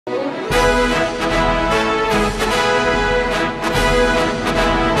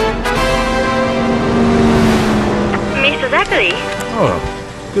Zachary.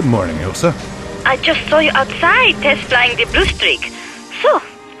 Oh, good morning, Ilsa. I just saw you outside test flying the Blue Streak. So,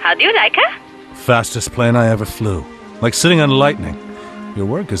 how do you like her? Fastest plane I ever flew. Like sitting on lightning. Your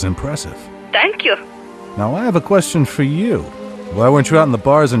work is impressive. Thank you. Now, I have a question for you. Why weren't you out in the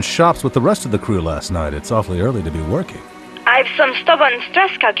bars and shops with the rest of the crew last night? It's awfully early to be working. I've some stubborn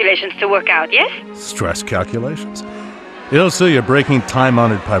stress calculations to work out, yes? Stress calculations? Ilsa, you're breaking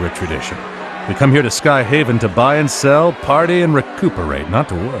time-honored pirate tradition. We come here to Sky Haven to buy and sell, party and recuperate, not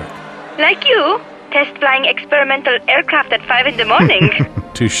to work. Like you, test flying experimental aircraft at 5 in the morning.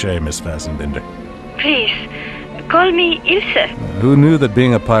 Touché, Miss Fassenbinder. Please, call me Ilse. Who knew that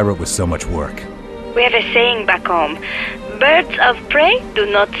being a pirate was so much work? We have a saying back home. Birds of prey do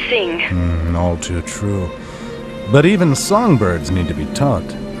not sing. All too true. But even songbirds need to be taught.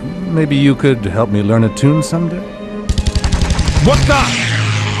 Maybe you could help me learn a tune someday? What the?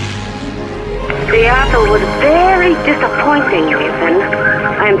 Seattle was very disappointing, Nathan.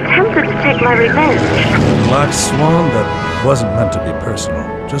 I'm tempted to take my revenge. Black Swan, that wasn't meant to be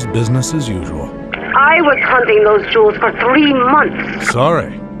personal. Just business as usual. I was hunting those jewels for 3 months.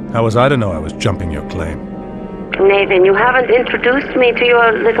 Sorry. How was I to know I was jumping your claim? Nathan, you haven't introduced me to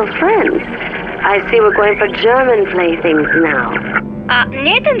your little friend. I see we're going for German playthings now.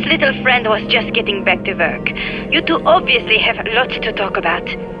 Nathan's little friend was just getting back to work. You two obviously have lots to talk about.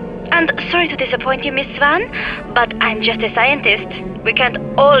 And sorry to disappoint you, Miss Swan, but I'm just a scientist. We can't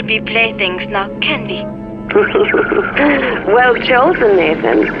all be playthings now, can we? Well chosen,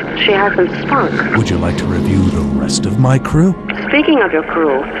 Nathan. She has some spunk. Would you like to review the rest of my crew? Speaking of your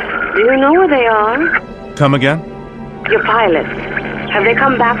crew, do you know where they are? Come again? Your pilots. Have they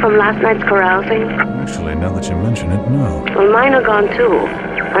come back from last night's carousing? Actually, now that you mention it, no. Well, mine are gone too.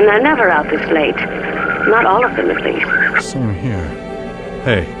 And they're never out this late. Not all of them, at least. Same here.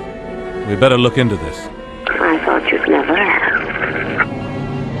 Hey, we better look into this. I thought you'd never ask.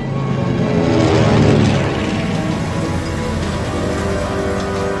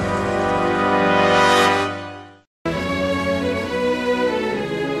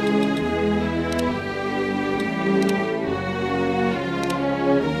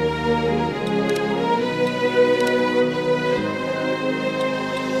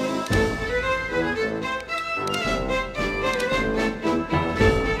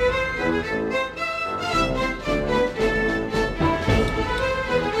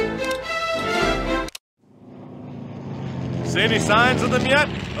 See any signs of them yet?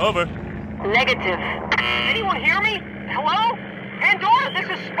 Over. Negative. Anyone hear me? Hello? Pandora,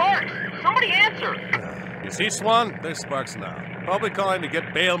 this is Sparks. Somebody answer. You see, Swan? There's Sparks now. Probably calling to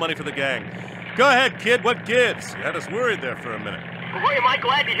get bail money for the gang. Go ahead, kid. What gives? You had us worried there for a minute. Boy, am I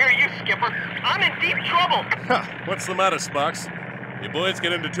glad to hear you, Skipper. I'm in deep trouble. Huh. What's the matter, Sparks? You boys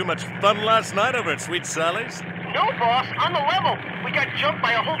get into too much fun last night over at Sweet Sally's? No, boss. On the level. We got jumped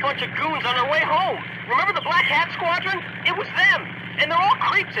by a whole bunch of goons on our way home. Remember the Black Hat Squadron? It was them. And they're all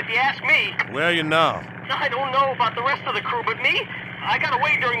creeps, if you ask me. Where are you now? I don't know about the rest of the crew, but me? I got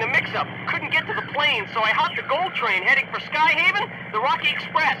away during the mix-up. Couldn't get to the plane, so I hopped the GOLD train heading for Sky Haven, the Rocky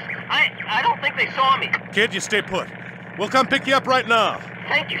Express. I don't think they saw me. Kid, you stay put. We'll come pick you up right now.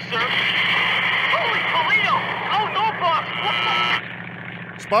 Thank you, sir. Holy Toledo! Oh, no, boss!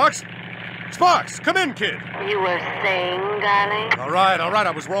 Sparks? Sparks, come in, kid. You were saying, darling? All right,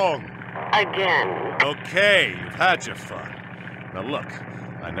 I was wrong. Again. Okay, you've had your fun. Now look,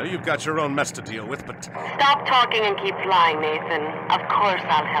 I know you've got your own mess to deal with, but... Stop talking and keep flying, Nathan. Of course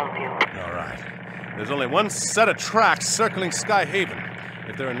I'll help you. All right. There's only one set of tracks circling Sky Haven.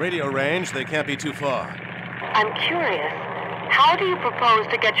 If they're in radio range, they can't be too far. I'm curious. How do you propose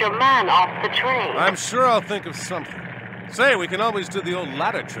to get your man off the train? I'm sure I'll think of something. Say, we can always do the old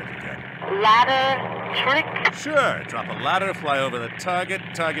ladder trick again. Ladder trick? Sure. Drop a ladder, fly over the target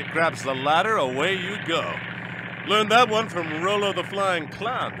grabs the ladder, away you go. Learned that one from Rolo the Flying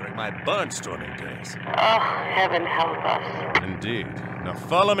Clown during my barnstorming days. Oh, heaven help us. Indeed. Now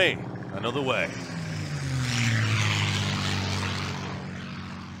follow me. I know the way.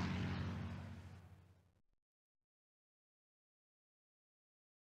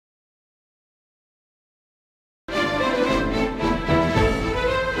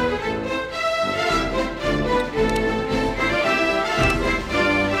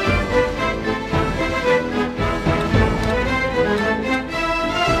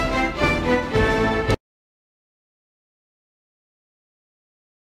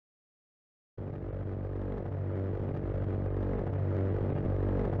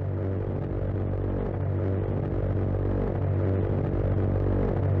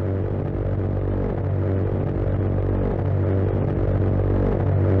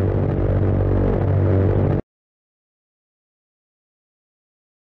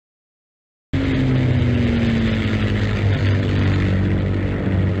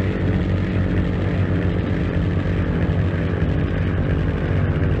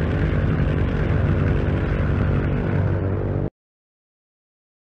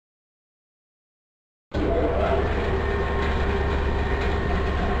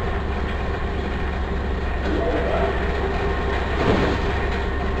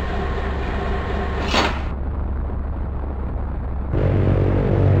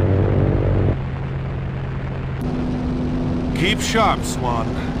 Keep sharp, Swan.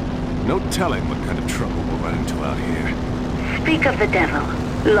 No telling what kind of trouble we'll run into out here. Speak of the devil.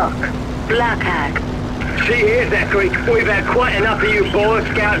 Look, Black Hag. See here, Zachary, we've had quite enough of you Boy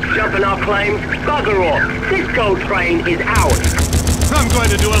Scouts jumping our claims. Bugger off. This gold train is ours. I'm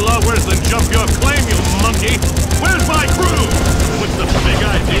going to do a lot worse than jump your claim, you monkey! Where's my crew? What's the big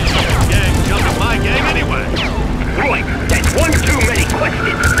idea of your gang jumping my gang anyway? Right, that's one too many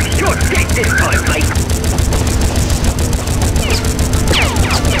questions. You're dead this time, mate.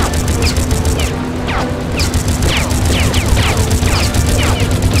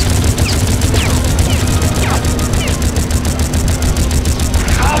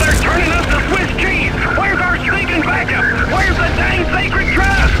 Oh, they're turning us to Swiss cheese! Where's our sneaking backup? Where's the dang Sacred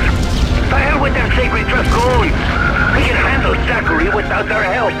Trust? The hell with their Sacred Trust goons! We can handle Zachary without their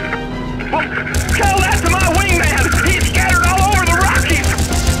help. Well, tell that to my wingman! He's scattered all over the Rockies!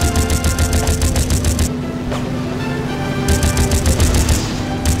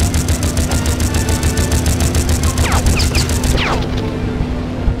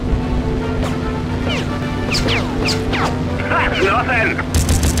 That's nothing!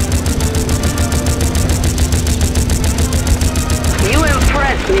 You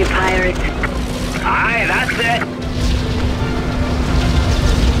impress me, pirate. Aye, that's it.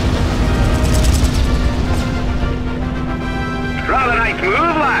 Rather nice move,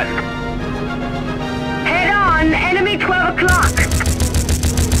 lad. Head on, enemy 12 o'clock.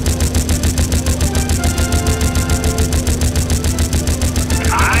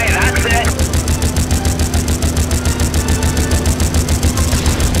 Aye, that's it.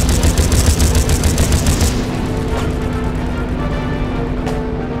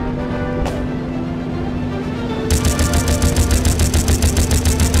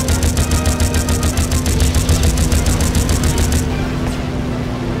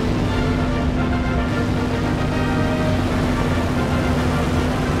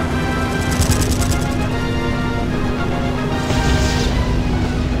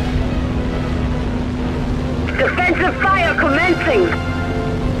 Defensive fire commencing.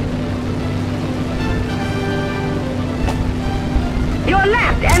 Your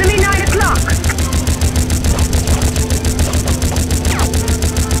left, enemy 9 o'clock.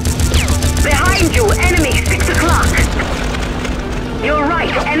 Behind you, enemy 6 o'clock. Your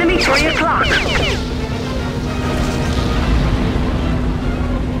right, enemy 3 o'clock.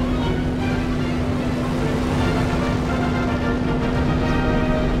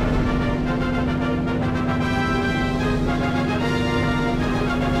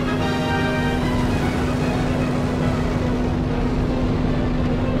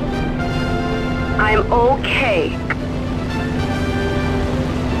 I'm okay.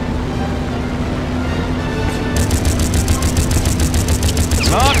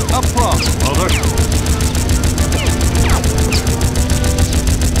 Not a problem, over.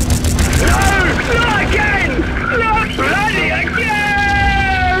 No! Not again! Not bloody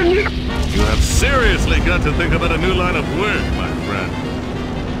again! You have seriously got to think about a new line of work, my friend.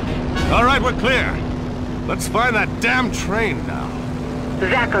 All right, we're clear. Let's find that damn train now.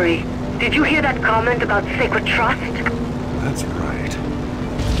 Zachary, did you hear that comment about Sacred Trust? That's right.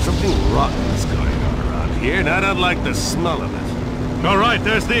 Something rotten's going on around here, and I don't like the smell of it. All right,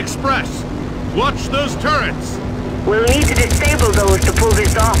 there's the express. Watch those turrets. We'll need to disable those to pull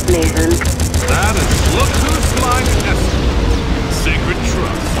this off, Nathan. That is look who's flying Sacred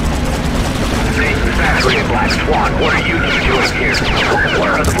Trust. Nathan Zachary and Black Swan, what are you two doing here?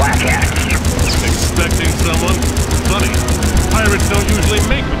 Where are the Black Hats? Expecting someone? Funny. Pirates don't usually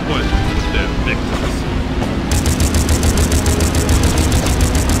make appointments with their victims.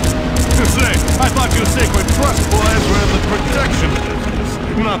 Say, I thought you Sacred Trust boys were in the protection business,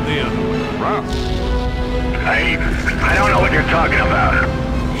 not the other way around. I don't know what you're talking about.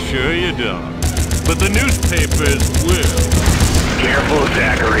 Sure you don't. But the newspapers will. Careful,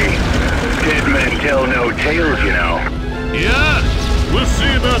 Zachary. Dead men tell no tales, you know. Yeah, we'll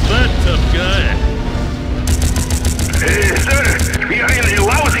see about that, tough guy. Sir, we are in a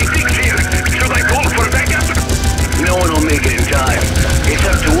lousy fix here. Should I call for backup? No one will make it in time. It's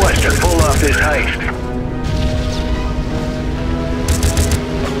up to us to pull off this heist.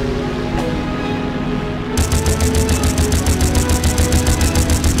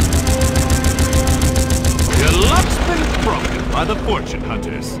 Your luck's been broken by the fortune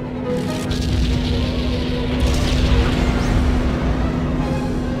hunters.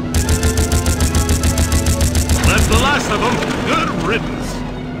 That's the last of them. Good riddance.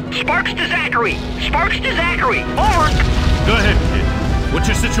 Sparks to Zachary! Sparks to Zachary! Over! Go ahead, kid. What's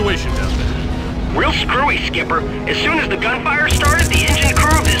your situation down there? Real screwy, Skipper. As soon as the gunfire started, the engine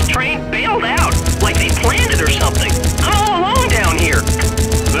crew of this train bailed out. Like they planned it or something. I'm all alone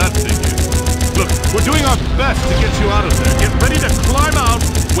our best to get you out of there. Get ready to climb out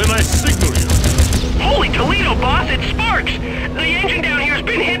when I signal you. Holy Toledo, boss, it's Sparks! The engine down here has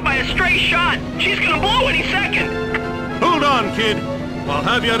been hit by a stray shot. She's gonna blow any second. Hold on, kid. I'll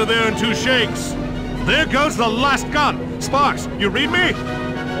have you out of there in 2 shakes. There goes the last gun. Sparks, you read me?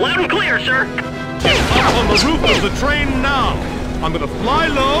 Loud and clear, sir. Up on the roof of the train now. I'm gonna fly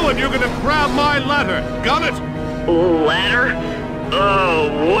low and you're gonna grab my ladder. Got it? Ladder?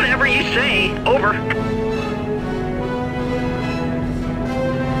 Whatever you say. Over.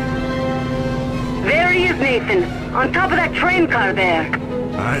 There he is, Nathan. On top of that train car there.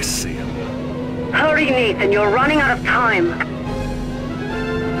 I see him. Hurry, Nathan. You're running out of time.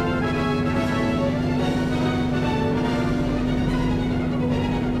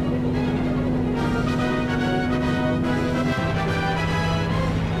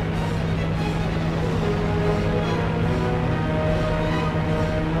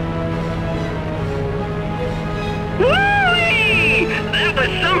 Whee! That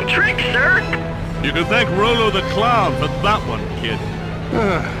was some trick, sir. You can thank Rolo the Clown for that one, kid.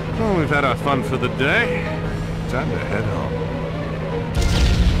 Well, we've had our fun for the day. Time to head home.